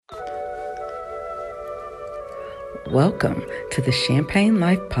Welcome to the Champagne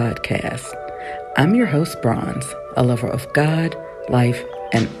Life Podcast. I'm your host, Bronze, a lover of God, life,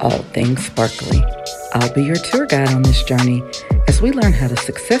 and all things sparkly. I'll be your tour guide on this journey as we learn how to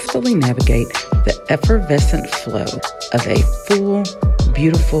successfully navigate the effervescent flow of a full,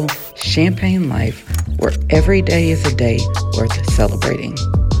 beautiful champagne life where every day is a day worth celebrating.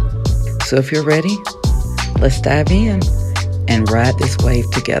 So if you're ready, let's dive in and ride this wave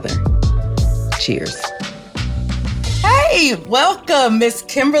together. Cheers. Hey, welcome, Miss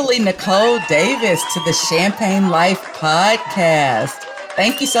Kimberly Nichole Davis to the Champagne Life Podcast.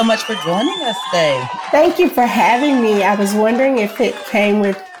 Thank you so much for joining us today. Thank you for having me. I was wondering if it came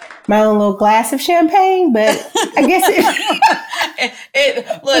with my own little glass of champagne, but I guess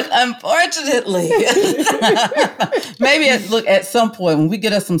Look, unfortunately, maybe at some point when we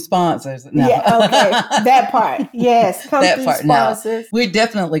get us some sponsors. No. Yeah, okay, that part. Yes, come that through part. Sponsors. No, we're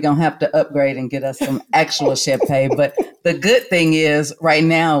definitely going to have to upgrade and get us some actual champagne. But the good thing is right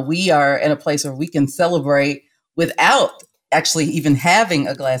now we are in a place where we can celebrate without actually even having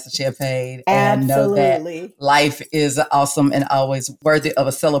a glass of champagne. Absolutely. And know that life is awesome and always worthy of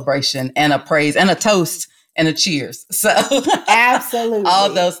a celebration and a praise and a toast and a cheers. So absolutely all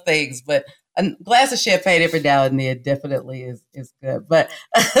those things. But a glass of champagne every now and then definitely is good. But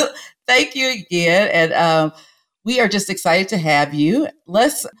thank you again. And we are just excited to have you.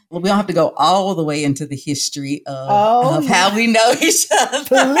 We don't have to go all the way into the history of how we know each other.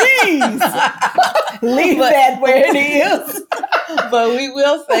 Please leave that where it is. But we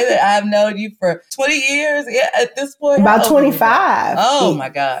will say that I've known you for 20 years at this point. About 25. Oh my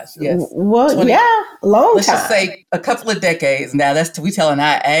gosh. Yes. Well, 20, long let's time. Let's just say a couple of decades now. We telling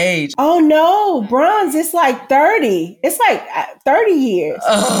our age. Oh no, Bronze, it's like 30. It's like 30 years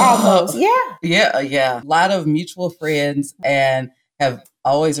almost. Yeah. Yeah. A lot of mutual friends and have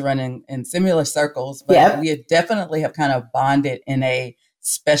always run in similar circles, but we definitely have kind of bonded in a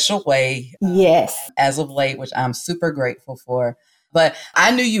special way. Yes. As of late, which I'm super grateful for. But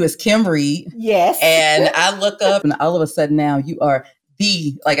I knew you as Kimberly. Yes. And I look up and all of a sudden now you are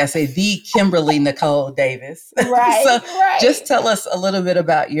the Kimberly Nichole Davis. Right. So just tell us a little bit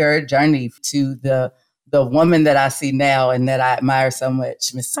about your journey to the woman that I see now and that I admire so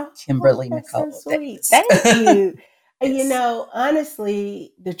much, Miss Kimberly Nichole Davis. Thank you. You know,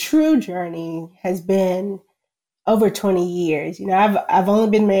 honestly, the true journey has been over 20 years. You know, I've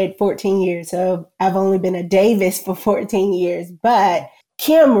only been married 14 years, so I've only been a Davis for 14 years. But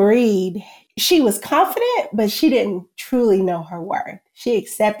Kim Reed, she was confident, but she didn't truly know her worth. She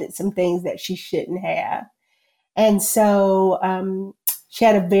accepted some things that she shouldn't have. And so she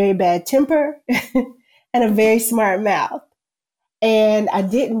had a very bad temper and a very smart mouth. And I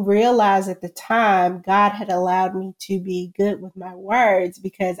didn't realize at the time God had allowed me to be good with my words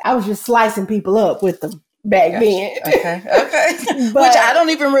because I was just slicing people up with them back then. Okay. But, which I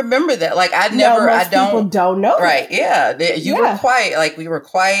don't even remember that. Like people don't know. Right. Yeah. You were quiet. Like we were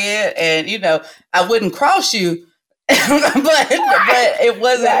quiet and, I wouldn't cross you, but it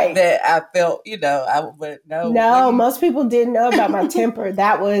wasn't that I felt, I would know. No, most people didn't know about my temper.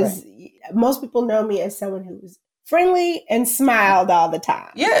 That was, most people know me as someone who was friendly and smiled all the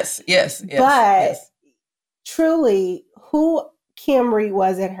time. Yes. But truly, who Kim Reed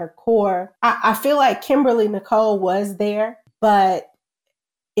was at her core, I feel like Kimberly Nichole was there, but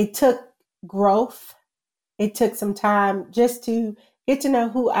it took growth. It took some time just to get to know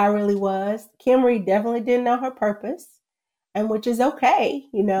who I really was. Kim Reed definitely didn't know her purpose, and which is okay,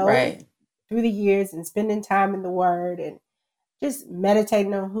 through the years and spending time in the Word and just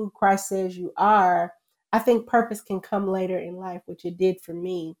meditating on who Christ says you are. I think purpose can come later in life, which it did for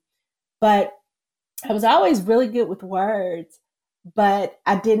me. But I was always really good with words, but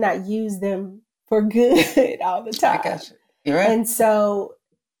I did not use them for good all the time. I got you. You're right. And so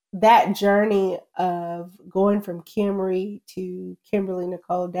that journey of going from Kim Reed to Kimberly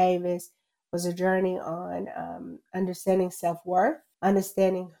Nichole Davis was a journey on understanding self-worth,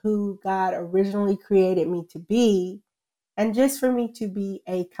 understanding who God originally created me to be, and just for me to be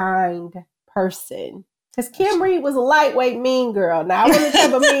a kind person. Because Kim Reed was a lightweight mean girl. Now, I wasn't the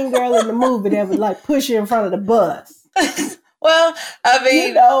type of mean girl in the movie that would like push you in front of the bus. Well, I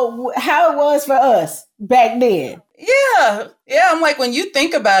mean, how it was for us back then. Yeah. I'm like, when you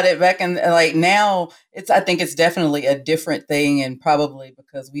think about it back in like now, I think it's definitely a different thing. And probably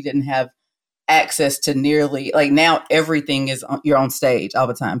because we didn't have access to nearly like now everything is you're on stage all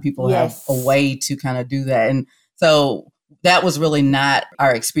the time. People have a way to kind of do that. And so that was really not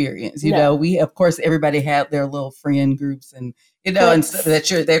our experience. You know, we, of course, everybody had their little friend groups and, and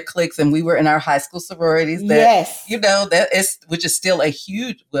their cliques. And we were in our high school sororities that, which is still a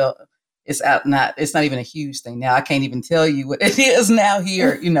huge, it's not even a huge thing now. I can't even tell you what it is now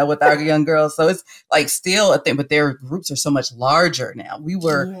here, with our young girls. So it's like still a thing, but their groups are so much larger now. We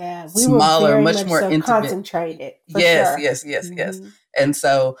were smaller, very much more intimate. Concentrated. Yes, sure. yes. And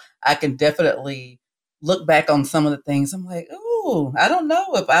so I can definitely look back on some of the things. I'm like, ooh, I don't know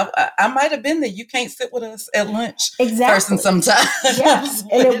if I might have been there. You can't sit with us at lunch, person sometimes. Yes,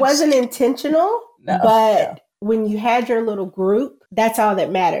 and it wasn't intentional, but when you had your little group, that's all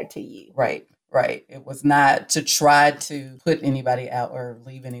that mattered to you. Right. It was not to try to put anybody out or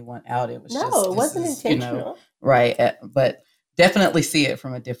leave anyone out. It was it wasn't intentional. Right. But definitely see it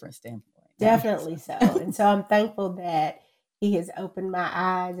from a different standpoint. Definitely so. And so I'm thankful that he has opened my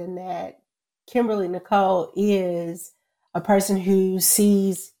eyes and that Kimberly Nichole is a person who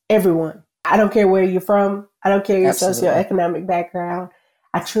sees everyone. I don't care where you're from. I don't care your socioeconomic background.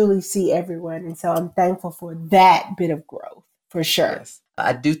 I truly see everyone. And so I'm thankful for that bit of growth, for sure. Yes.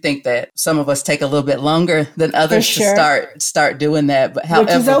 I do think that some of us take a little bit longer than others to start doing that. But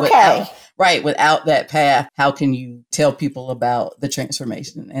however, which is okay. Without that path, how can you tell people about the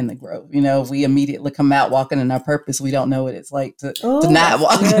transformation and the growth? We immediately come out walking in our purpose. We don't know what it's like to not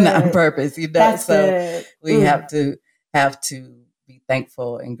walk in our purpose. That's so good. We have to be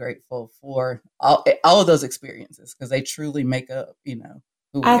thankful and grateful for all of those experiences because they truly make up,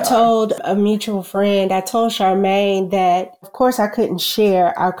 who we are. Told a mutual friend, I told Charmaine that, of course, I couldn't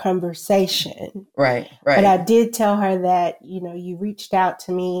share our conversation. Right. But I did tell her that, you reached out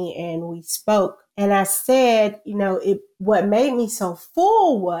to me and we spoke. And I said, what made me so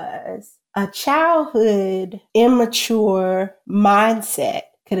full was a childhood immature mindset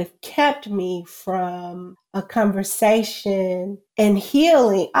could have kept me from a conversation and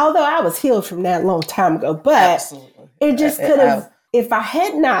healing, although I was healed from that a long time ago, but absolutely. It just could have, if I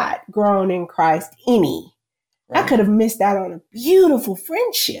had not grown in Christ I could have missed out on a beautiful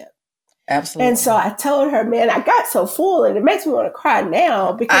friendship. Absolutely. And so I told her, man, I got so full and it makes me want to cry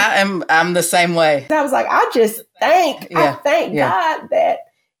now because I'm the same way. I was like, I thank God that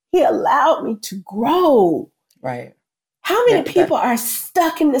he allowed me to grow. Right. How many people are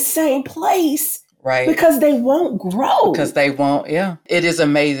stuck in the same place? Right. Because they won't grow. Because they won't. Yeah. It is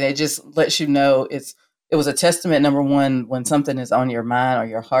amazing. It just lets you know it was a testament, number one, when something is on your mind or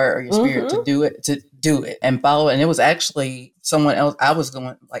your heart or your spirit to do it and follow it. And it was actually someone else. I was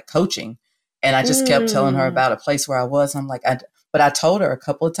going like coaching and I just kept telling her about a place where I was. I'm like, but I told her a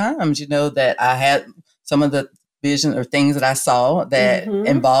couple of times, that I had some of the vision or things that I saw that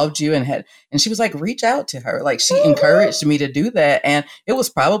involved you and she was like, reach out to her. Like she encouraged me to do that. And it was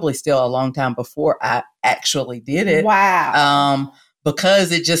probably still a long time before I actually did it. Wow.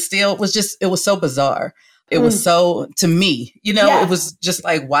 Because it was so bizarre. It was so, to me, it was just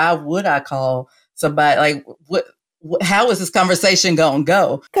like, why would I call somebody? Like, how is this conversation going to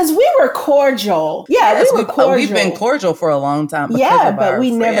go? Because we were cordial. Yeah, yes, we were cordial. We've been cordial for a long time. But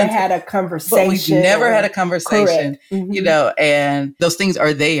we never had a conversation. But we never had a conversation, Correct. And those things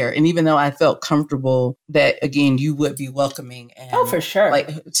are there. And even though I felt comfortable that, again, you would be welcoming. And for sure.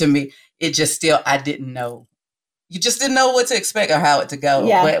 Like, to me, it just still, I didn't know. You just didn't know what to expect or how it to go.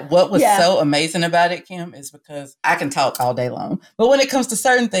 Yeah. But what was so amazing about it, Kim, is because I can talk all day long. But when it comes to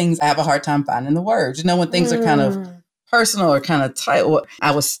certain things, I have a hard time finding the words. When things are kind of personal or kind of tight.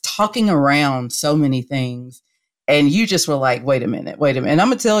 I was talking around so many things. And you just were like, wait a minute. And I'm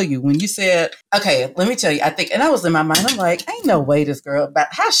going to tell you, when you said, okay, let me tell you, I think, and I was in my mind, I'm like, ain't no way this girl,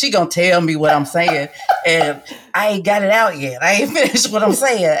 how's she going to tell me what I'm saying? And I ain't got it out yet. I ain't finished what I'm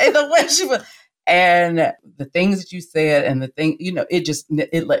saying. Ain't no way she would. And the things that you said and the thing,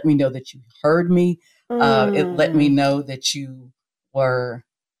 it let me know that you heard me. It let me know that you were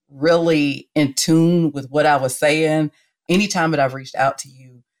really in tune with what I was saying. Anytime that I've reached out to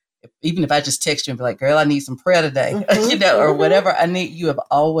you, even if I just text you and be like, girl, I need some prayer today, or whatever I need, you have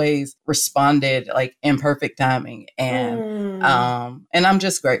always responded like in perfect timing. And I'm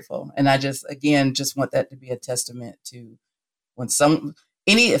just grateful. And I just want that to be a testament to when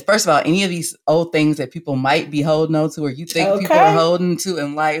first of all, any of these old things that people might be holding on to, or you think people are holding to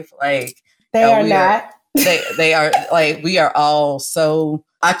in life, like they are not. They are like, we are all so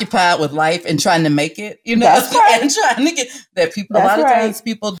occupied with life and trying to make it, That's right. and trying to get that people. That's a lot of right. times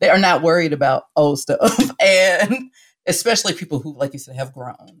people, they are not worried about old stuff, and especially people who, like you said, have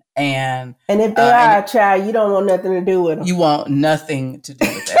grown. And if they are a child, you don't want nothing to do with them. You want nothing to do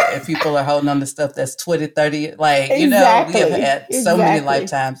with that. If people are holding on to stuff that's 20, 30, like, we have had so many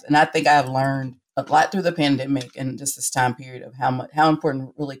lifetimes. And I think I've learned a lot through the pandemic and just this time period of how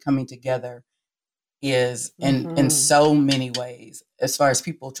important really coming together is in so many ways, as far as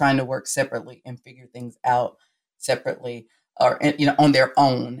people trying to work separately and figure things out separately. or, on their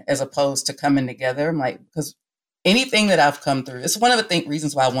own, as opposed to coming together. I'm like, because anything that I've come through, it's one of the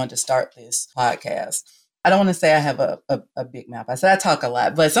reasons why I wanted to start this podcast. I don't want to say I have a big mouth. I said I talk a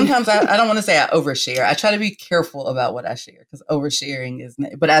lot, but sometimes I don't want to say I overshare. I try to be careful about what I share, because oversharing is,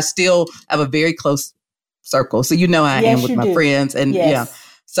 but I still have a very close circle. So how I am with my friends, and yes.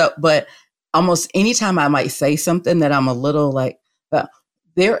 So, but almost anytime I might say something that I'm a little like,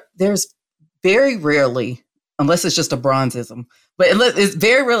 there's very rarely, unless it's just a bronzism, but it's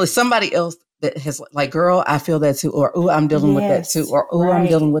very rarely somebody else that has like, girl, I feel that too, or, oh, I'm dealing with that too, or, oh, I'm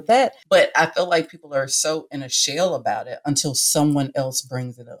dealing with that. But I feel like people are so in a shell about it until someone else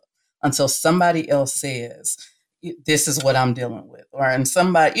brings it up, until somebody else says, this is what I'm dealing with. Or, and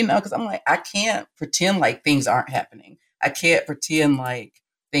somebody, because I'm like, I can't pretend like things aren't happening. I can't pretend like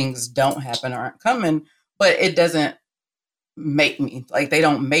things don't happen or aren't coming, but it doesn't make me, like, they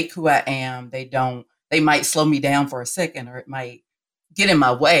don't make who I am. They might slow me down for a second, or it might get in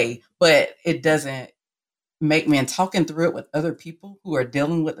my way, but it doesn't make me. And talking through it with other people who are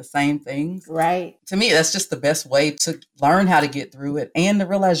dealing with the same things, right? To me, that's just the best way to learn how to get through it, and to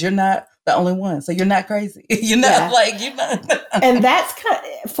realize you're not the only one. So you're not crazy. You're not And that's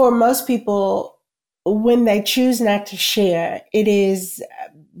for most people, when they choose not to share, it is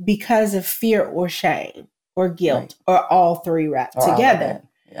because of fear or shame or guilt, or all three wrapped together.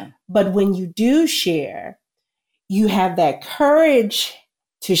 Yeah. But when you do share, you have that courage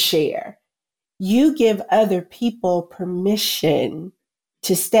to share. You give other people permission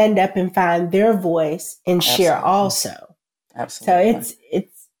to stand up and find their voice and share also. Absolutely. So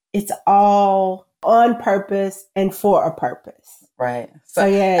it's all on purpose and for a purpose. Right. So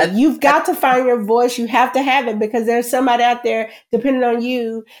you've got to find your voice. You have to have it, because there's somebody out there depending on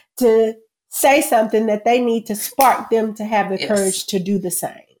you to say something that they need to spark them to have the courage to do the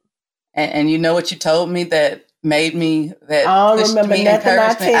same. And you know what you told me that made me, that I don't pushed remember me, nothing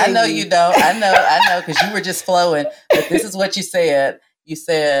encouraged me. I know you. you don't. I know, because you were just flowing. But this is what you said. You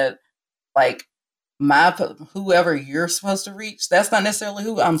said, like, whoever you're supposed to reach, that's not necessarily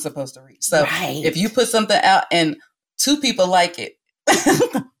who I'm supposed to reach. So if you put something out and 2 people like it,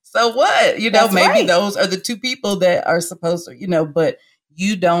 so what? Maybe those are the 2 people that are supposed to, but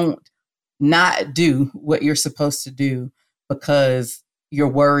you don't not do what you're supposed to do because you're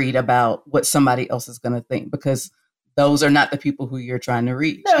worried about what somebody else is going to think, because those are not the people who you're trying to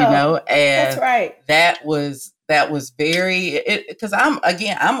reach, And that's right. That was very, because I'm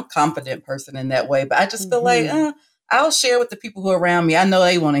a confident person in that way, but I just feel like I'll share with the people who are around me. I know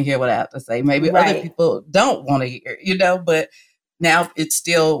they want to hear what I have to say. Maybe other people don't want to hear, but now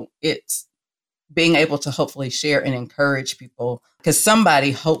it's being able to hopefully share and encourage people, because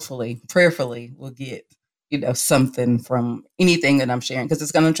somebody hopefully, prayerfully, will get something from anything that I'm sharing,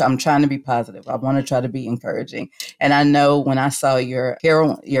 because I'm trying to be positive. I want to try to be encouraging. And I know when I saw your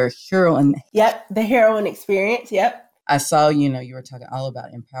heroine. Yep. The heroine experience. Yep. I saw, you were talking all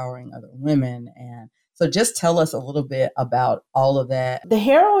about empowering other women. And so just tell us a little bit about all of that. The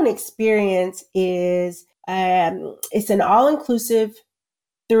heroine experience is, it's an all-inclusive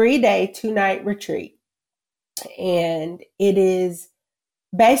 3-day, 2-night retreat. And it is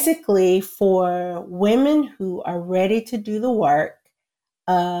basically for women who are ready to do the work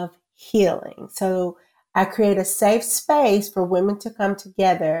of healing. So I create a safe space for women to come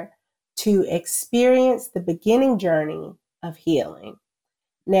together to experience the beginning journey of healing.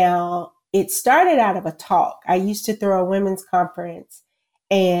 Now, it started out of a talk. I used to throw a women's conference,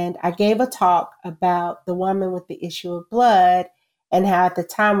 and I gave a talk about the woman with the issue of blood, and how at the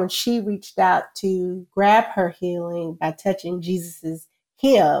time when she reached out to grab her healing by touching Jesus's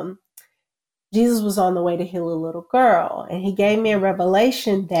hem, Jesus was on the way to heal a little girl. And he gave me a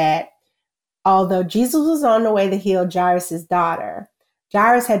revelation that although Jesus was on the way to heal Jairus' daughter,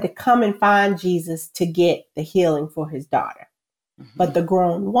 Jairus had to come and find Jesus to get the healing for his daughter. Mm-hmm. But the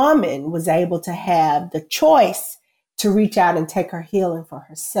grown woman was able to have the choice to reach out and take her healing for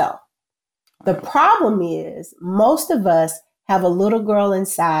herself. The problem is most of us have a little girl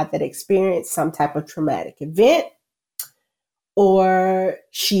inside that experienced some type of traumatic event, or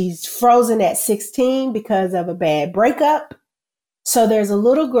she's frozen at 16 because of a bad breakup. So there's a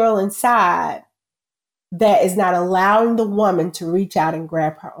little girl inside that is not allowing the woman to reach out and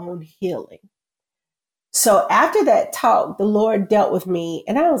grab her own healing. So after that talk, the Lord dealt with me,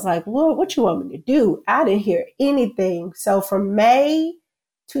 and I was like, Lord, what you want me to do? I didn't hear anything. So from May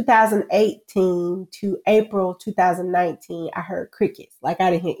 2018 to April 2019, I heard crickets. Like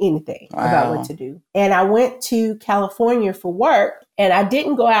I didn't hear anything about what to do. And I went to California for work, and I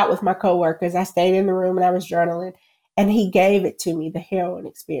didn't go out with my coworkers. I stayed in the room and I was journaling. And he gave it to me, the heroine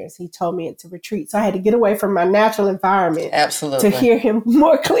experience. He told me it's a retreat. So I had to get away from my natural environment. Absolutely. To hear him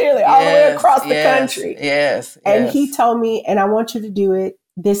more clearly all the way across the country. Yes. And he told me, and I want you to do it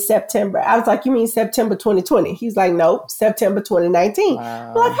this September. I was like, you mean September 2020? He's like, nope, September 2019. Wow.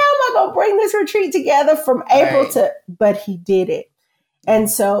 I'm like, how am I going to bring this retreat together from April to, but he did it. And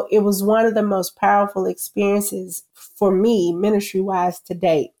so it was one of the most powerful experiences for me, ministry-wise, to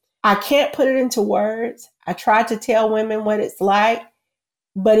date. I can't put it into words. I tried to tell women what it's like,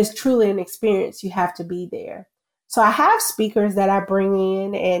 but it's truly an experience. You have to be there. So I have speakers that I bring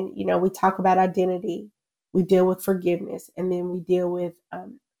in, and, you know, we talk about identity. We deal with forgiveness, and then we deal with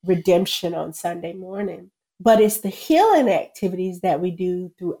redemption on Sunday morning. But it's the healing activities that we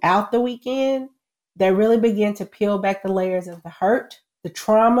do throughout the weekend that really begin to peel back the layers of the hurt, the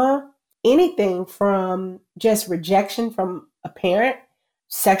trauma, anything from just rejection from a parent,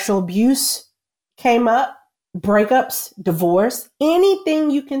 sexual abuse came up, breakups, divorce, anything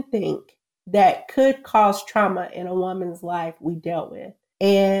you can think that could cause trauma in a woman's life, we dealt with.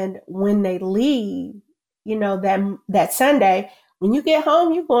 And when they leave, you know, that Sunday, when you get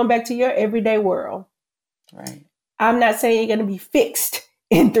home, you're going back to your everyday world. Right. I'm not saying you're going to be fixed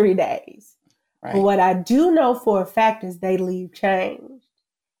in 3 days. Right. But what I do know for a fact is they leave changed.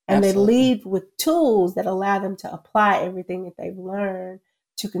 And Absolutely. They leave with tools that allow them to apply everything that they've learned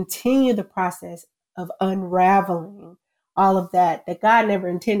to continue the process of unraveling all of that God never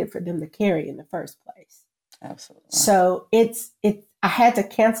intended for them to carry in the first place. Absolutely. So I had to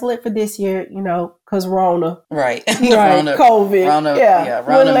cancel it for this year, you know, because Rona. Right. Right. COVID. Rona,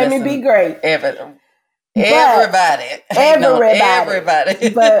 Rona wouldn't let me be great. Everybody.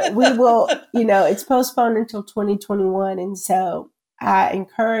 But we will, you know, it's postponed until 2021. And so I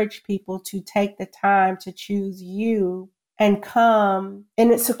encourage people to take the time to choose you and come,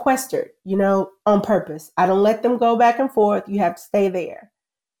 and it's sequestered, you know, on purpose. I don't let them go back and forth. You have to stay there.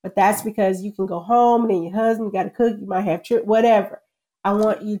 But that's because you can go home and then your husband got to cook. You might have whatever. I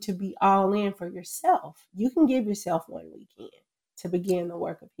want you to be all in for yourself. You can give yourself 1 weekend to begin the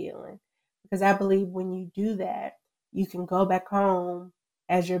work of healing. Because I believe when you do that, you can go back home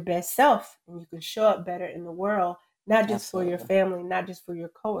as your best self and you can show up better in the world, not just Absolutely. For your family, not just for your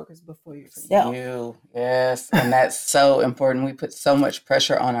coworkers, but for yourself. You, yes. And that's so important. We put so much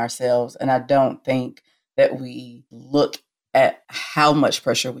pressure on ourselves. And I don't think that we look at how much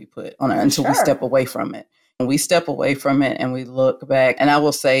pressure we put on it until we step away from it. And we step away from it and we look back. And I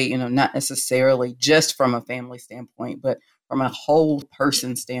will say, you know, not necessarily just from a family standpoint, but from a whole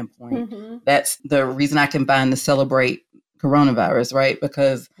person standpoint, that's the reason I combine the celebrate coronavirus, right?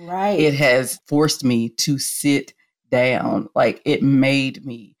 Because it has forced me to sit down. Like it made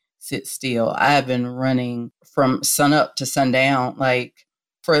me sit still. I've been running from sun up to sundown, like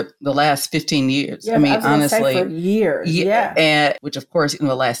for the last 15 years. Yeah, I mean, honestly, for years. Yeah. And which of course in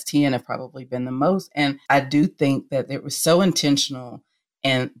the last 10 have probably been the most. And I do think that it was so intentional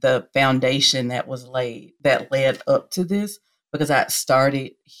and the foundation that was laid that led up to this, because I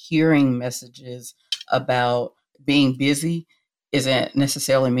started hearing messages about being busy isn't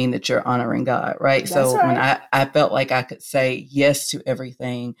necessarily mean that you're honoring God, right? So when I felt like I could say yes to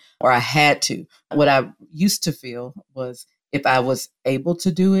everything, or I had to, what I used to feel was if I was able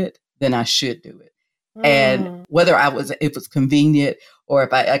to do it, then I should do it. And whether if it was convenient or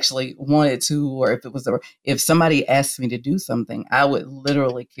if I actually wanted to, or if somebody asked me to do something, I would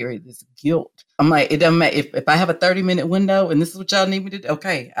literally carry this guilt. I'm like, it doesn't matter if I have a 30-minute window and this is what y'all need me to do.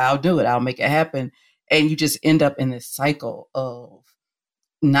 Okay, I'll do it. I'll make it happen. And you just end up in this cycle of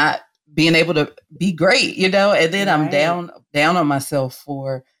not being able to be great, you know? And then I'm down on myself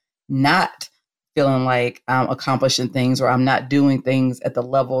for not feeling like I'm accomplishing things, or I'm not doing things at the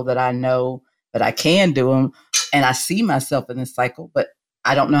level that I know that I can do them. And I see myself in this cycle, but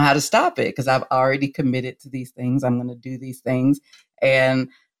I don't know how to stop it because I've already committed to these things. I'm going to do these things. And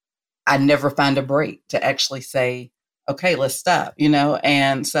I never find a break to actually say, okay, let's stop, you know?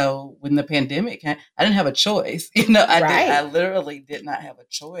 And so when the pandemic came, I didn't have a choice, you know, I literally did not have a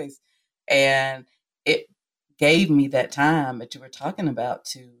choice. And it gave me that time that you were talking about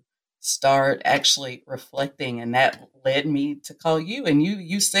to start actually reflecting. And that led me to call you. And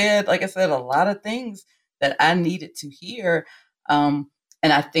you said, like I said, a lot of things that I needed to hear. And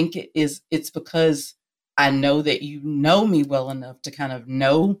I think it's because I know that you know me well enough to kind of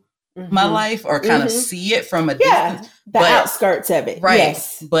know my life or kind of see it from a distance. The outskirts of it. Right.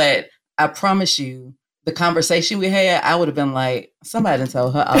 Yes. But I promise you, the conversation we had, I would have been like, somebody done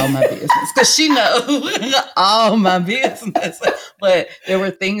told her all my business because she knows all my business. But there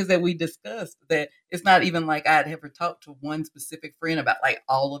were things that we discussed that it's not even like I'd ever talked to one specific friend about like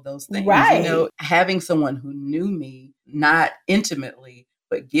all of those things. Right. You know, having someone who knew me, not intimately,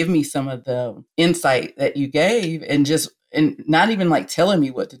 but give me some of the insight that you gave and not even like telling me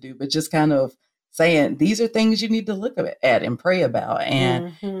what to do, but just kind of saying, these are things you need to look at and pray about.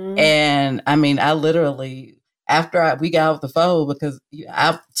 And I mean, I literally, after we got off the phone, because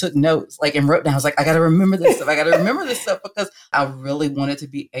I took notes, like, and wrote down, I was like, I got to remember this stuff. I got to remember this stuff because I really wanted to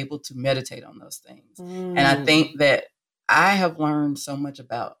be able to meditate on those things. And I think that I have learned so much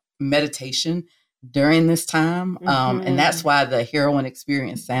about meditation during this time. And that's why the heroine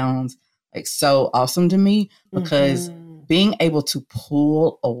experience sounds like so awesome to me, because being able to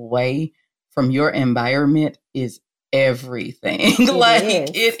pull away from your environment is everything.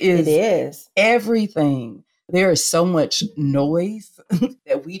 It is everything. There is so much noise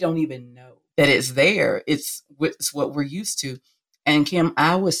that we don't even know that it's there. It's what we're used to. And Kim,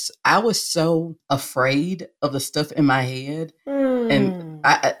 I was so afraid of the stuff in my head. And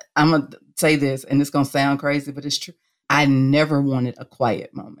I'm going to say this, and it's going to sound crazy, but it's true. I never wanted a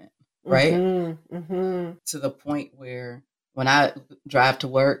quiet moment, right? To the point where when I drive to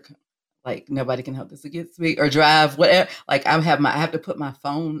work, like nobody can help this against me, or drive, whatever. Like I have to put my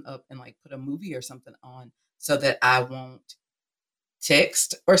phone up and like put a movie or something on so that I won't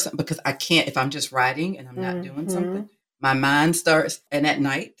text or something, because I can't, if I'm just writing and I'm not doing something, my mind starts. And at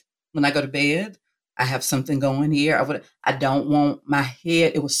night when I go to bed, I have something going here. I don't want my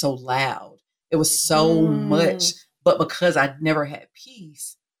head. It was so loud. It was so much, but because I never had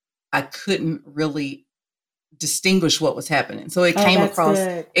peace, I couldn't really distinguish what was happening. So it came across,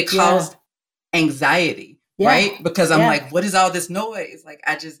 it caused anxiety, right? Because I'm like, what is all this noise? Like,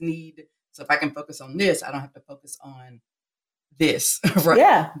 I just need, so if I can focus on this, I don't have to focus on this,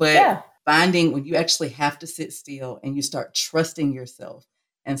 right? But finding when you actually have to sit still and you start trusting yourself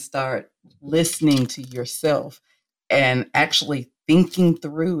and start listening to yourself and actually thinking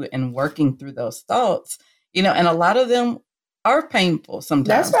through and working through those thoughts, and a lot of them are painful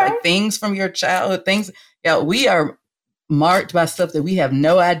sometimes. That's right. Like things from your childhood, things, we are marked by stuff that we have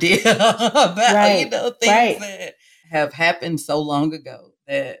no idea about, things that have happened so long ago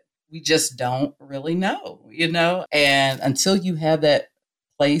that we just don't really know, and until you have that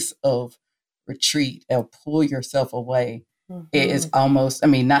place of retreat or pull yourself away, it is almost,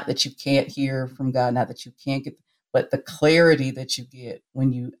 not that you can't hear from God, not that you can't get, but the clarity that you get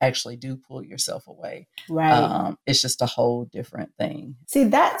when you actually do pull yourself away, it's just a whole different thing. See,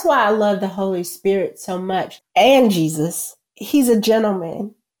 that's why I love the Holy Spirit so much. And Jesus, he's a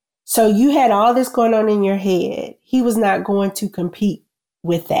gentleman. So you had all this going on in your head. He was not going to compete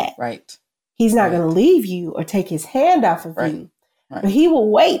with that. Right. He's not going to leave you or take his hand off of you. Right. But he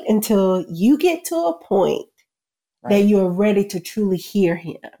will wait until you get to a point that you are ready to truly hear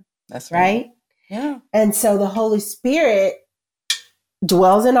him. That's right. Yeah. And so the Holy Spirit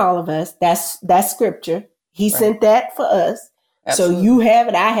dwells in all of us. That's scripture. He sent that for us. Absolutely. So you have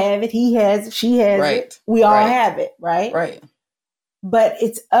it, I have it, he has it, she has it. We all have it, right? Right. But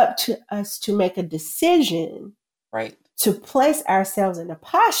it's up to us to make a decision to place ourselves in a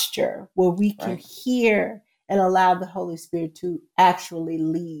posture where we can hear and allow the Holy Spirit to actually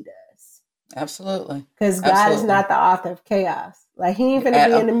lead us. Absolutely. Because God is not the author of chaos. Like, he ain't finna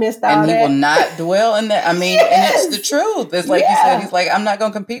be in the midst of all that. And he will not dwell in that. And it's the truth. It's like you said, he's like, I'm not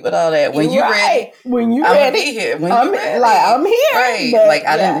going to compete with all that. When you're ready, when you're I'm ready, going to be here. When you're ready. Like, I'm here. Right. But, like,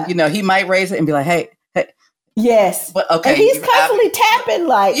 I didn't, he might raise it and be like, hey. Yes. But okay. And he's constantly tapping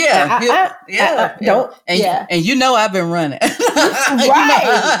like, don't. And I've been running. Right.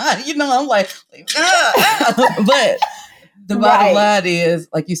 I'm like, but the bottom line is,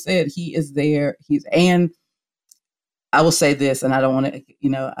 like you said, he is there. And I will say this, and I don't want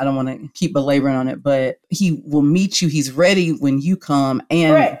to keep belaboring on it, but he will meet you. He's ready when you come.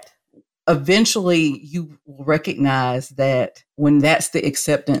 And eventually you will recognize that when that's the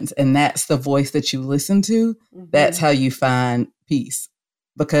acceptance and that's the voice that you listen to, that's how you find peace.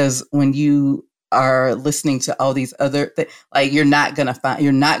 Because when you are listening to all these other things, like you're not going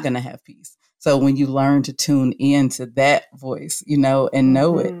to have peace. So when you learn to tune into that voice, and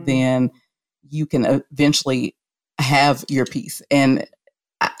know it, then you can eventually have your peace. And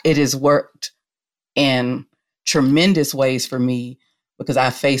it has worked in tremendous ways for me, because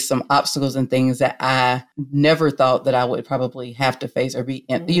I faced some obstacles and things that I never thought that I would probably have to face or be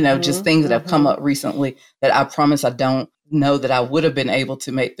in, just things that have come up recently that I promise I don't know that I would have been able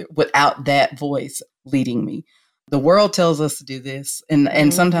to make without that voice leading me. the world tells us to do this.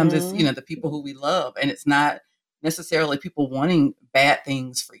 And sometimes it's, Mhm. the people who we love, and it's not necessarily people wanting bad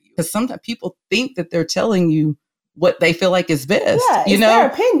things for you. Because sometimes people think that they're telling you what they feel like is best. Yeah, it's their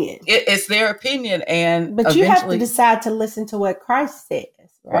opinion. It's their opinion. And But you have to decide to listen to what Christ says,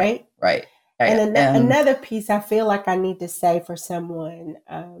 right? Right. And another piece I feel like I need to say for someone,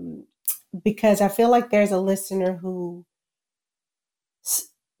 because I feel like there's a listener who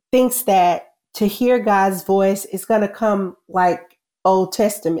thinks that to hear God's voice is going to come like Old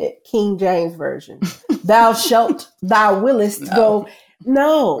Testament, King James Version. Thou willest go.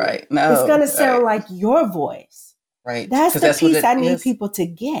 No. Right. No. It's going to sound like your voice. Right. That's the piece I need people to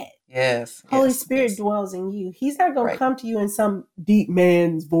get. Yes. Holy Spirit dwells in you. He's not going to come to you in some deep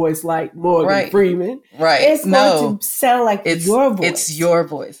man's voice like Morgan Freeman. Right. It's going to sound like your voice. It's your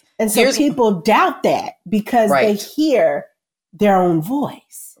voice. And so people doubt that because they hear their own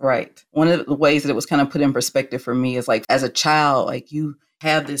voice. Right. One of the ways that it was kind of put in perspective for me is like, as a child, like you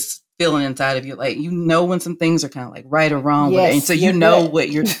have this feeling inside of you, like, when some things are kind of like right or wrong. Yes, and so what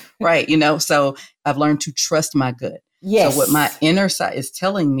you're right. So I've learned to trust my gut. Yes. So what my inner side is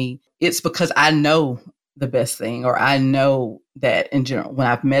telling me, it's because I know the best thing, or I know that in general, when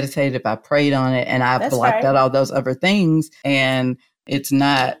I've meditated, if I prayed on it and I've blocked out all those other things, and it's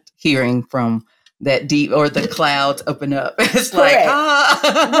not hearing from that deep, or the clouds open up. It's Correct.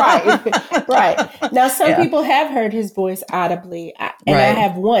 like, Right. Now, some people have heard his voice audibly, and I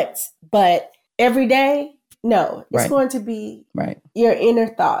have once, but every day, no, it's going to be your inner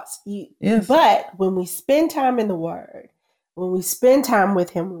thoughts. But when we spend time in the Word, when we spend time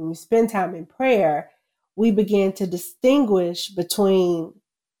with Him, when we spend time in prayer, we begin to distinguish between,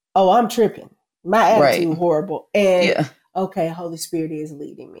 oh, I'm tripping, my attitude horrible, and okay, Holy Spirit is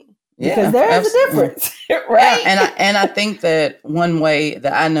leading me. Because there is a difference, right? Yeah, and I think that one way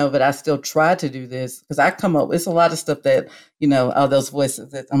that I know, but I still try to do this, because I come up, it's a lot of stuff that, all those voices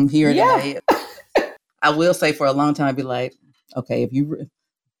that I'm hearing today. I will say for a long time, I'd be like, okay,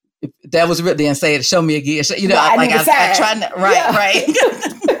 if that was written, then say it, show me again. I try not,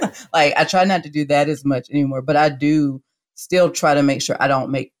 right. Like I try not to do that as much anymore, but I do still try to make sure I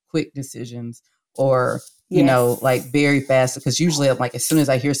don't make quick decisions or, like very fast, because usually I'm like, as soon as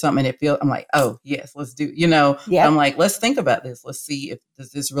I hear something and I'm like, oh yes, let's do, I'm like, let's think about this. Let's see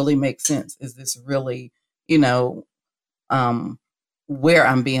does this really make sense? Is this really, where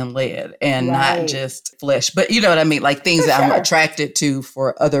I'm being led, and not just flesh, but you know what I mean? Like things that I'm attracted to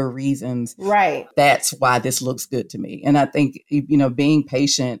for other reasons. Right. That's why this looks good to me. And I think, being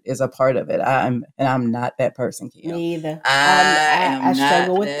patient is a part of it. I'm not that person, Kim. Me either. I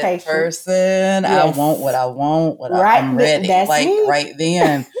struggle with patience. Person. Yes. I want what I want, I'm ready. That's like me. Right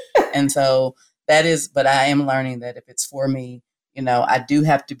then. And so but I am learning that if it's for me, I do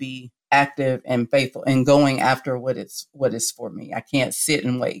have to be active and faithful and going after what is for me. I can't sit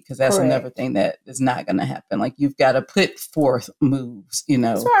and wait, because that's another thing that is not going to happen. Like you've got to put forth moves,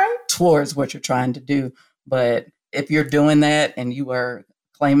 towards what you're trying to do. But if you're doing that and you are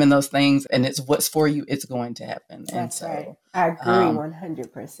claiming those things and it's what's for you, it's going to happen. That's right. I agree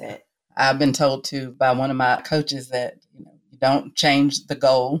 100%. I've been told to by one of my coaches that, you don't change the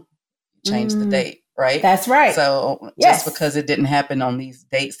goal, change the date. Right? That's right. So just because it didn't happen on these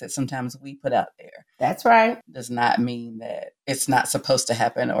dates that sometimes we put out there. That's right. Does not mean that it's not supposed to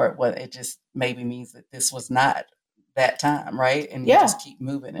happen, or what. It just maybe means that this was not that time. Right. And you just keep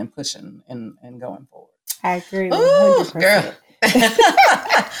moving and pushing and going forward. I agree 100%. Girl.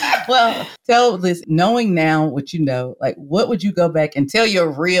 Well, tell this, knowing now what you know, like what would you go back and tell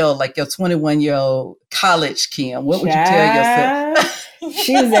your 21-year-old college Kim? What would you tell yourself?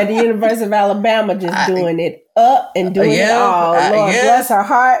 She was at the University of Alabama just doing it up and doing it all. Lord bless her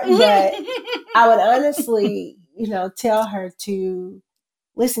heart. But I would honestly, tell her to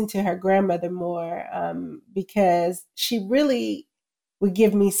listen to her grandmother more, because she really would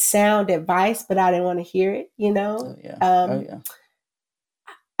give me sound advice, but I didn't want to hear it,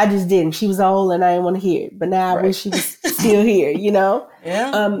 I just didn't. She was old and I didn't want to hear it. But now I wish she was still here,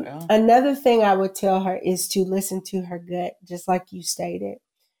 Another thing I would tell her is to listen to her gut, just like you stated.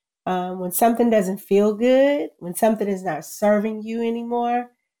 When something doesn't feel good, when something is not serving you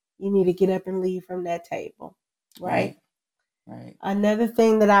anymore, you need to get up and leave from that table. Right. Another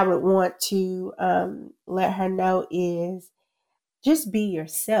thing that I would want to let her know is just be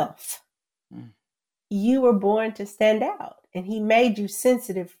yourself. You were born to stand out, and He made you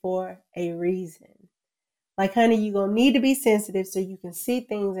sensitive for a reason. Like, honey, you're going to need to be sensitive so you can see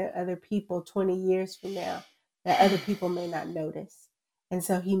things in other people 20 years from now that other people may not notice. And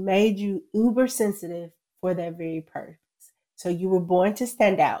so He made you uber sensitive for that very purpose. So you were born to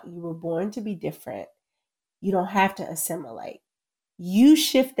stand out. You were born to be different. You don't have to assimilate. You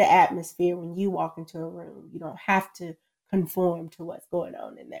shift the atmosphere when you walk into a room. You don't have to conform to what's going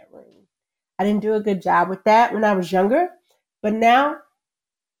on in that room. I didn't do a good job with that when I was younger, but now,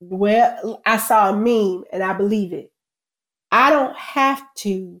 well, I saw a meme and I believe it. I don't have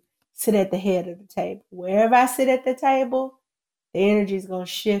to sit at the head of the table. Wherever I sit at the table, the energy is going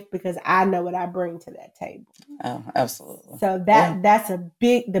to shift because I know what I bring to that table. Oh, absolutely. So that's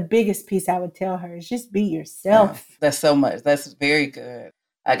the biggest piece I would tell her is just be yourself. Yeah, that's so much. That's very good.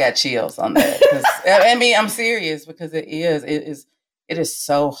 I got chills on that. I mean, I'm serious because it is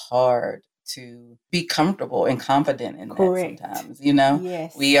so hard to be comfortable and confident in Correct. that sometimes, you know?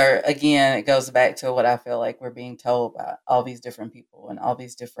 Yes. We are, again, it goes back to what I feel like we're being told by all these different people and all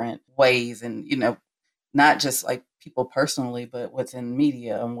these different ways and, you know, not just like people personally, but what's in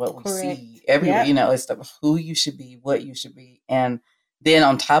media and what we Correct. see everywhere, Yep. you know, it's who you should be, what you should be. And then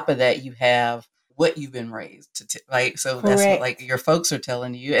on top of that, you have what you've been raised to, like, so Correct. that's what like your folks are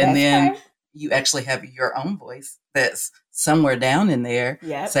telling you. And That's then right. you actually have your own voice that's somewhere down in there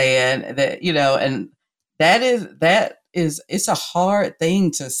Yep. saying that, you know, and that is, it's a hard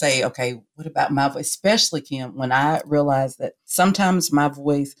thing to say, okay, what about my voice? Especially, Kim, when I realized that sometimes my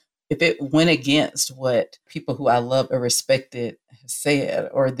voice, if it went against what people who I love or respected have said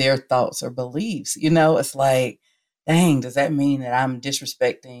or their thoughts or beliefs, you know, it's like, dang, does that mean that I'm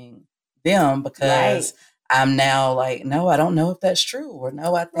disrespecting them because I'm now like, no, I don't know if that's true, or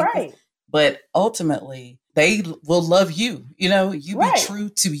no, I think, but ultimately they will love you, you know, you be true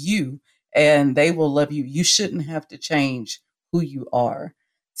to you and they will love you. You shouldn't have to change who you are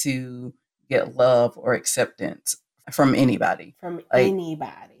to get love or acceptance from anybody. From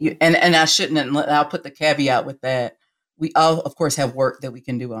anybody. And I shouldn't, and I'll put the caveat with that. We all, of course, have work that we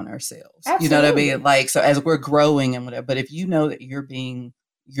can do on ourselves. Absolutely. You know what I mean? Like, so as we're growing and whatever, but if you know that you're being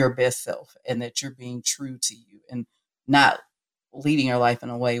your best self and that you're being true to you and not leading your life in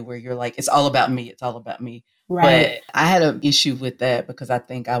a way where you're like, it's all about me. It's all about me. Right. But I had an issue with that because I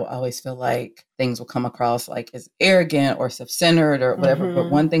think I always feel like things will come across like as arrogant or self-centered or whatever. Mm-hmm.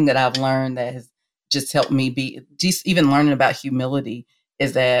 But one thing that I've learned that has just helped me be, just even learning about humility,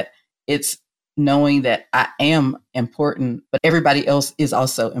 is that it's knowing that I am important, but everybody else is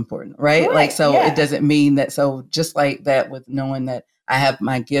also important, right? Like, so it doesn't mean that, so just like that with knowing that I have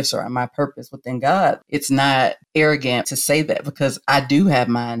my gifts or my purpose within God, it's not arrogant to say that because I do have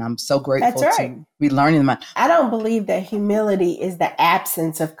mine. I'm so grateful to be learning mine. I don't believe that humility is the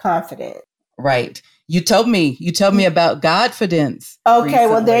absence of confidence. Right. You told me about Godfidence. Okay, recently.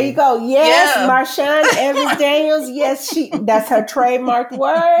 Well, there you go. Yes, Marshawn Evans Daniels. Yes, that's her trademark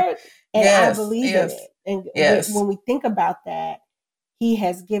word. And I believe in it. And when we think about that, he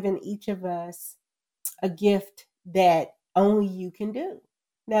has given each of us a gift that only you can do.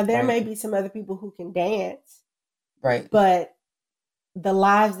 Now, there may be some other people who can dance. Right. But the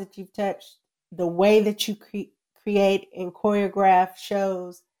lives that you've touched, the way that you create and choreograph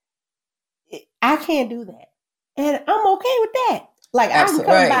shows, I can't do that. And I'm okay with that. Like,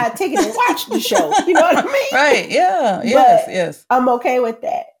 absolutely. I can come buy a ticket and watch the show. You know what I mean? Right. Yeah. Yes. I'm okay with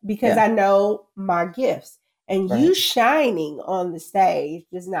that because I know my gifts. And you shining on the stage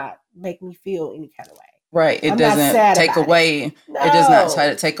does not make me feel any kind of way. Right. It doesn't take away. It does not try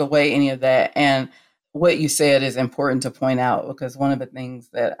to take away any of that. And what you said is important to point out because one of the things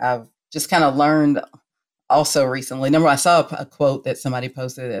that I've just kind of learned also recently, I saw a quote that somebody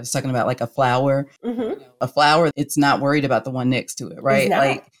posted that was talking about like a flower. Mm-hmm. A flower, it's not worried about the one next to it, right?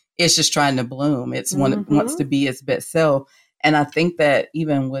 Like it's just trying to bloom. It's wants to be its best self. And I think that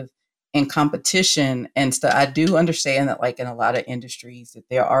even in competition and stuff, I do understand that like in a lot of industries that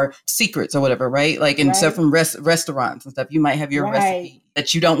there are secrets or whatever, right? Like in stuff from restaurants and stuff, you might have your recipe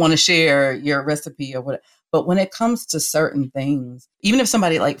that you don't want to share your recipe or whatever. But when it comes to certain things, even if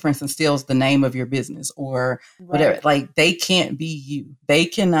somebody like, for instance, steals the name of your business or whatever, like they can't be you. They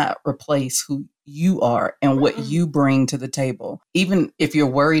cannot replace who you are and what you bring to the table. Even if you're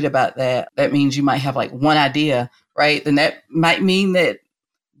worried about that, that means you might have like one idea, right? Then that might mean that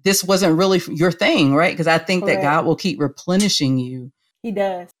this wasn't really your thing, right? Because I think that God will keep replenishing you. He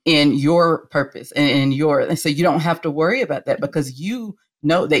does. In your purpose and so you don't have to worry about that because you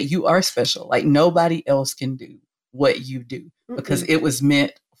know that you are special. Like nobody else can do what you do because it was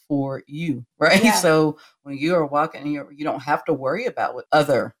meant for you, right? Yeah. So when you are walking, you don't have to worry about what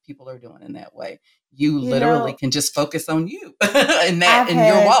other people are doing in that way. You literally can just focus on you in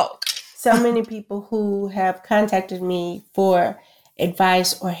your walk. So many people who have contacted me for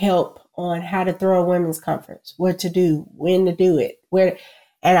advice or help on how to throw a women's conference, what to do, when to do it,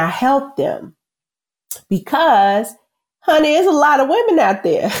 and I help them because, honey, there's a lot of women out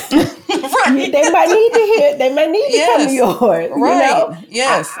there. Right. They might need to hear. They might need to come to yours. Right.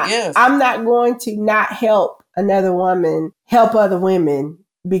 Yes. Yes. I'm not going to not help another woman help other women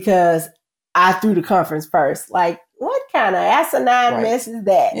because I threw the conference first. Like, what kind of asinine mess is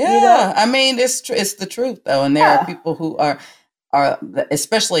that? Yeah. I mean, it's the truth though. And there are people who are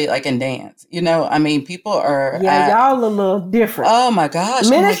especially like in dance, I mean, people are. Y'all a little different. Oh my gosh.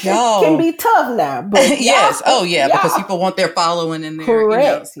 Ministry can be tough now. But yes. Oh yeah. Because people want their following in there.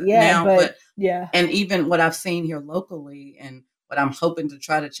 Correct. Now, but yeah. And even what I've seen here locally and what I'm hoping to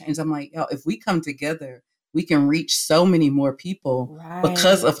try to change, I'm like, if we come together, we can reach so many more people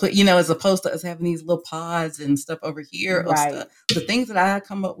because of, as opposed to us having these little pods and stuff over here. Or stuff, the things that I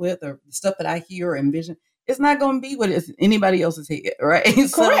come up with or the stuff that I hear or envision, it's not going to be what anybody else's head, right?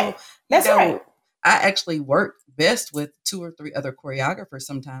 Correct. So, that's right. I actually work best with 2 or 3 other choreographers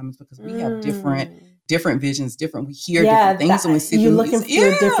sometimes because we have different visions, we hear different things and we see you're looking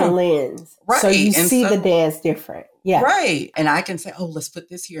through a different lens. Right. So you see the dance different. Yeah. Right. And I can say, let's put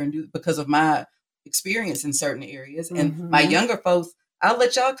this here and do it because of my experience in certain areas. And my younger folks, I'll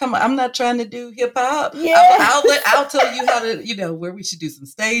let y'all come. I'm not trying to do hip hop. Yeah. I'll tell you how to, where we should do some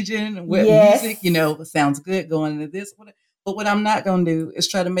staging and where music, sounds good going into this. But what I'm not going to do is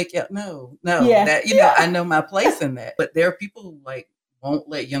try to make it, I know my place in that. But there are people who won't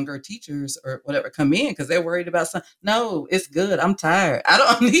let younger teachers or whatever come in because they're worried about something. No, it's good. I'm tired. I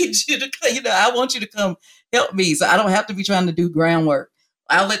don't need you to, I want you to come help me. So I don't have to be trying to do groundwork.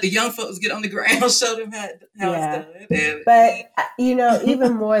 I'll let the young folks get on the ground, show them how it's done. But,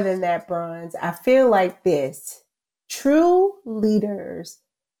 even more than that, Bronze, I feel like this. True leaders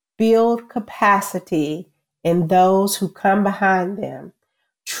build capacity in those who come behind them.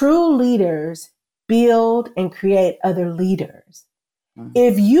 True leaders build and create other leaders. Mm-hmm.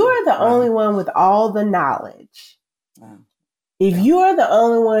 If you are the only one with all the knowledge, if you are the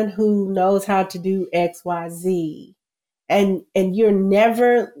only one who knows how to do X, Y, Z, and you're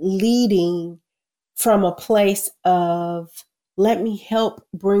never leading from a place of, let me help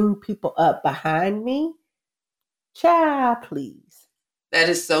bring people up behind me, child, please. That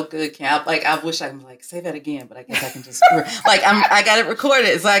is so good, Camp. I wish I can say that again, but I guess I can just I got it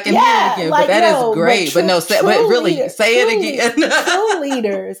recorded so I can hear it again. But that is great. But really say it again. True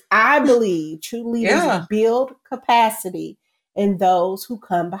leaders, I believe, build capacity in those who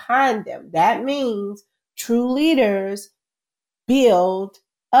come behind them. That means true leaders build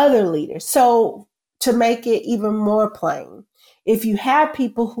other leaders. So to make it even more plain, if you have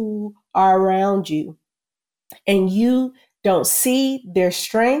people who are around you and you don't see their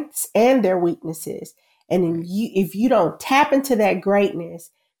strengths and their weaknesses, and if you don't tap into that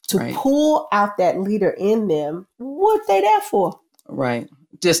greatness to pull out that leader in them, what they there for? Right.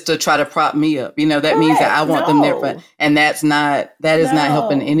 Just to try to prop me up. That means that I want them there. And that is not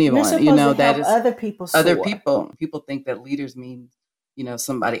helping anyone. That is other people. People think that leaders mean,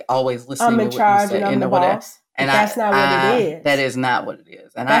 somebody always listening I'm in to charge what you say. and I'm the boss. And that's not what it is. That is not what it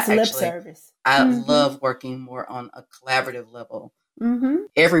is. And that's lip service. I love working more on a collaborative level. Mm-hmm.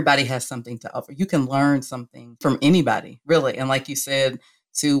 Everybody has something to offer. You can learn something from anybody, really. And like you said,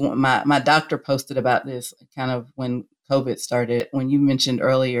 my doctor posted about this kind of when COVID started. When you mentioned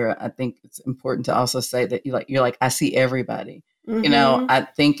earlier, I think it's important to also say that you're like, I see everybody. Mm-hmm. I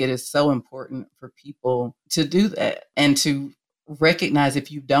think it is so important for people to do that and to recognize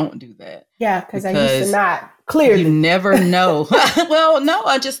if you don't do that. Yeah, because I used to not. Clearly. You never know. Well, no,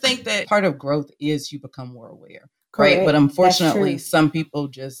 I just think that part of growth is you become more aware. Correct. Right. But unfortunately, some people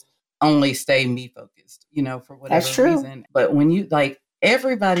just only stay me focused, for whatever reason. But when you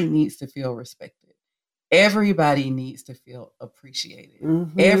everybody needs to feel respected. Everybody needs to feel appreciated.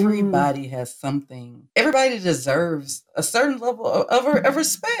 Mm-hmm. Everybody has something. Everybody deserves a certain level of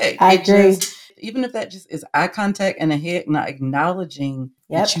respect. I agree. Even if that just is eye contact and a head, not acknowledging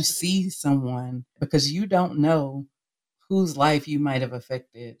that you see someone because you don't know whose life you might have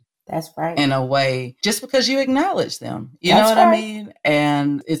affected. That's right. In a way, just because you acknowledge them. You know what I mean?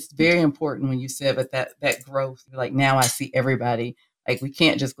 And it's very important when you said that growth, now I see everybody. We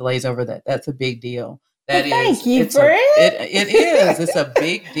can't just glaze over that. That's a big deal. Thank you for it. It is. It's a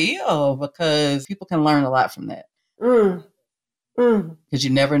big deal because people can learn a lot from that. Because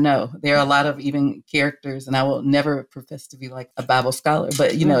you never know. There are a lot of even characters, and I will never profess to be a Bible scholar,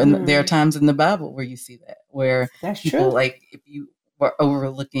 but and there are times in the Bible where you see that, where that's people true. If you were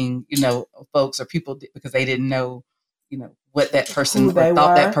overlooking, folks or people because they didn't know, what that person or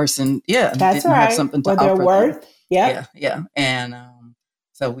thought that person, that's didn't have something to offer their worth. Them. Yeah. And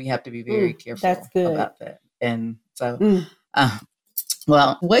so we have to be very careful about that. And so,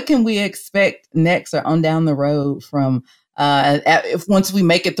 well, what can we expect next or on down the road from once we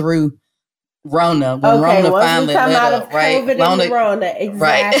make it through Rona, when Okay, Rona once finally we come let out up, of right? COVID and Rona,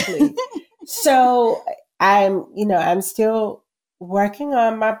 exactly. Right. So I'm still working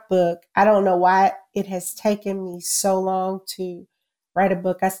on my book. I don't know why it has taken me so long to write a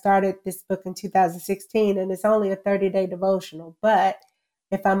book. I started this book in 2016, and it's only a 30-day devotional. But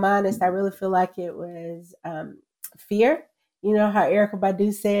if I'm honest, I really feel like it was fear. You know how Erykah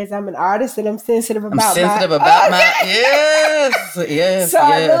Badu says, I'm an artist and I'm sensitive about my yes. So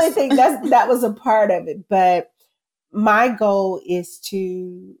I really think that was a part of it. But my goal is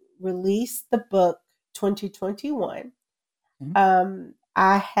to release the book 2021.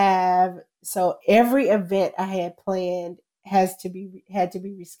 So every event I had planned had to be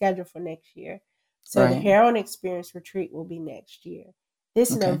rescheduled for next year. So the Heroine Experience Retreat will be next year. This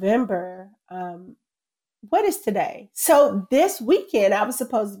November, what is today? So this weekend, I was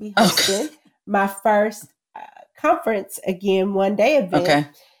supposed to be hosting my first conference again, one-day event,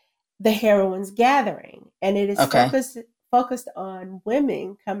 the Heroines Gathering. And it is focused on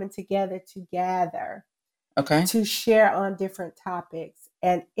women coming together to gather, to share on different topics.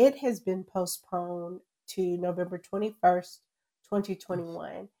 And it has been postponed to November 21st,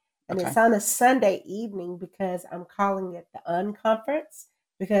 2021. And it's on a Sunday evening because I'm calling it the Unconference,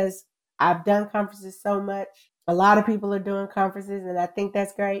 because I've done conferences so much. A lot of people are doing conferences, and I think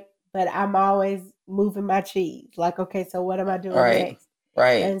that's great. But I'm always moving my cheese. Like, okay, so what am I doing next?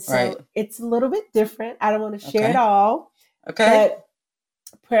 Right. And so it's a little bit different. I don't want to share it all. But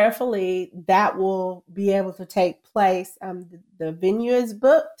prayerfully, that will be able to take place. The venue is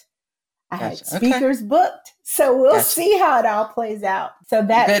booked. I had speakers booked. So we'll see how it all plays out. So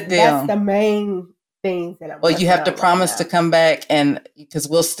that's the main things that I'm Well, you have to promise to come back, and because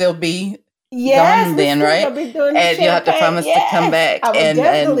we'll still be gone then, right? And you have to promise to come back. I will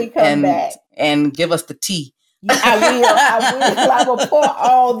definitely come back. And give us the tea. I will pour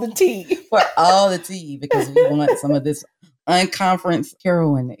all the tea. Pour all the tea, because we want some of this unconference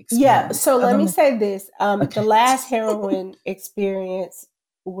heroine experience. Yeah, so let me say this. The last heroine experience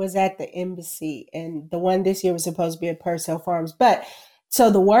was at the embassy, and the one this year was supposed to be at Purcell Farms. But so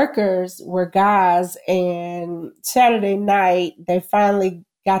the workers were guys, and Saturday night, they finally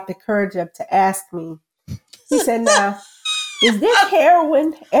got the courage up to ask me. He said, now, is this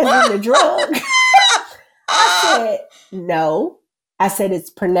heroin as in the drug? I said, no. I said,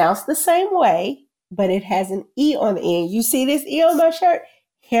 it's pronounced the same way, but it has an E on the end. You see this E on my shirt?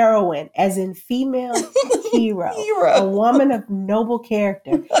 Heroine, as in female hero, a woman of noble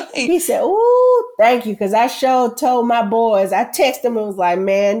character. He said, ooh, thank you, because I told my boys, I texted them and was like,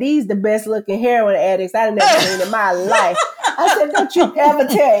 man, these the best looking heroin addicts I've never seen in my life. I said, don't you ever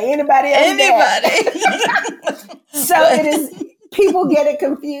tell anybody else that. So it is, people get it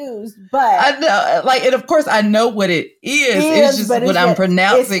confused, but I know, and of course I know what it is. It's just when I'm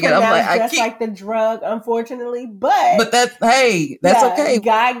pronouncing it, I'm like, I just like the drug, unfortunately. But that's okay.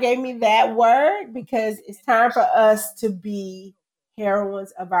 God gave me that word because it's time for us to be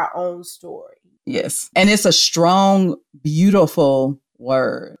heroines of our own story. Yes, and it's a strong, beautiful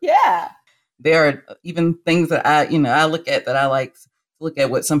word. Yeah, there are even things that I look at that I like to look at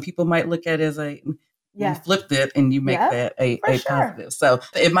what some people might look at as you flipped it and you make that a positive. So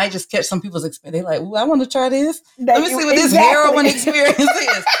it might just catch some people's experience. They're like, ooh, I want to try this. Let me see what this heroin experience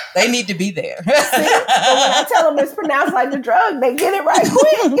is. They need to be there. See? But when I tell them it's pronounced like the drug, they get it right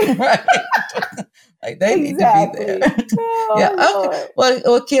quick. Right. Like they need to be there. Okay.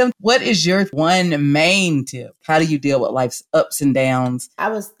 Well, Kim, what is your one main tip? How do you deal with life's ups and downs? I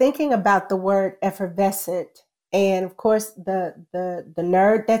was thinking about the word effervescent. And of course, the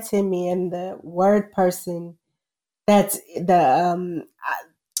nerd that's in me and the word person, that's I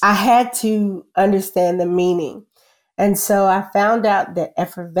had to understand the meaning. And so I found out that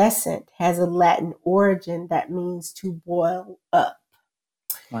effervescent has a Latin origin that means to boil up.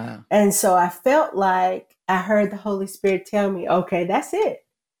 Wow. And so I felt like I heard the Holy Spirit tell me, okay, that's it.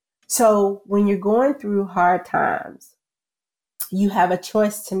 So when you're going through hard times, you have a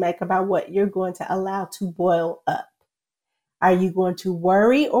choice to make about what you're going to allow to boil up. Are you going to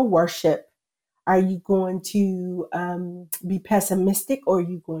worry or worship? Are you going to be pessimistic, or are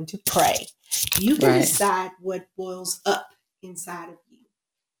you going to pray? You can decide what boils up inside of you.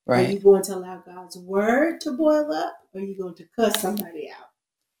 Right. Are you going to allow God's word to boil up, or are you going to cuss somebody out?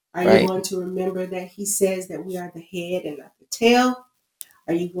 Are you going to remember that he says that we are the head and not the tail?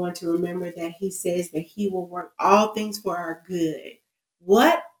 Are you going to remember that he says that he will work all things for our good?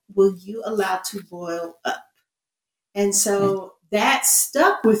 What will you allow to boil up? And so that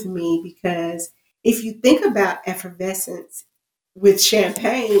stuck with me, because if you think about effervescence with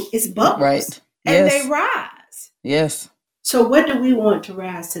champagne, it's bubbles. Right. And they rise. Yes. So what do we want to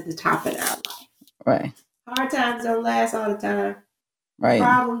rise to the top in our life? Right. Hard times don't last all the time. Right.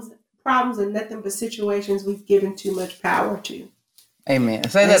 Problems are nothing but situations we've given too much power to. Amen.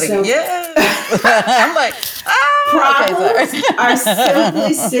 Say that again. Yes. I'm like, problems are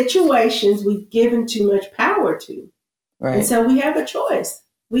simply situations we've given too much power to. Right. And so we have a choice.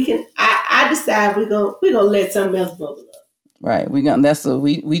 We can. I decide we're gonna let something else bubble up. Right. That's what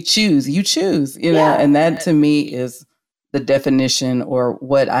we choose. You choose. You know, and that to me is the definition, or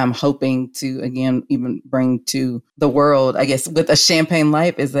what I'm hoping to again even bring to the world. I guess with a champagne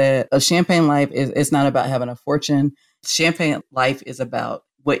life is that a champagne life is not about having a fortune. Champagne life is about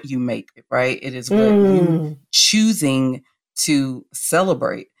what you make, right? It is what you choosing to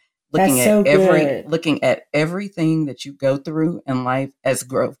celebrate. Looking at everything that you go through in life as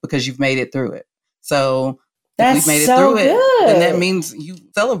growth, because you've made it through it. So if we've made it through it, then that means you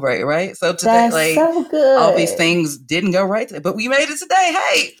celebrate, right? So today, all these things didn't go right today, but we made it today.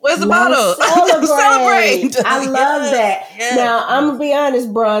 Hey, where's the bottle? Celebrate. I love that. Yes. Now, I'm going to be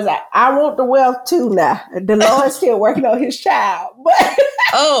honest, bros. I want the wealth too now. The Lord's still working on his child. But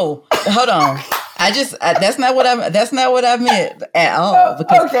oh, hold on. That's not what I meant at all.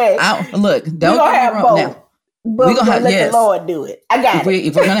 Because look, don't get me wrong. Now, we're gonna have let the Lord do it. I got it.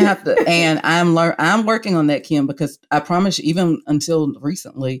 If we're gonna have to, and I'm working on that, Kim, because I promise you, even until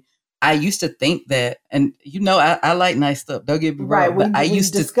recently, I used to think that, and I like nice stuff. Don't get me wrong, but I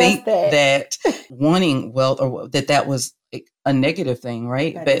used to think that wanting wealth or that was a negative thing,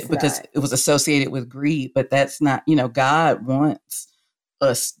 right? But because it was associated with greed, but that's not. God wants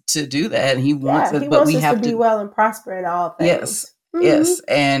us to do that, and He wants us, but we have to be well and prosper in all things. Yes, yes,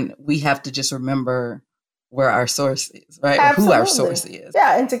 and we have to just remember where our source is, right? Absolutely. Or who our source is.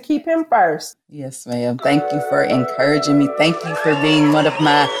 Yeah, and to keep Him first. Yes, ma'am. Thank you for encouraging me. Thank you for being one of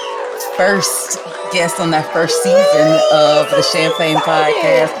my first guests on that first season of the Champagne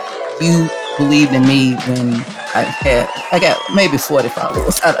Podcast. You believed in me when I got maybe 40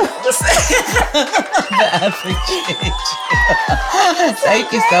 followers. I don't know. But I appreciate you. Thank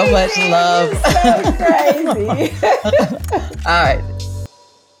you so much, love. So crazy. All right.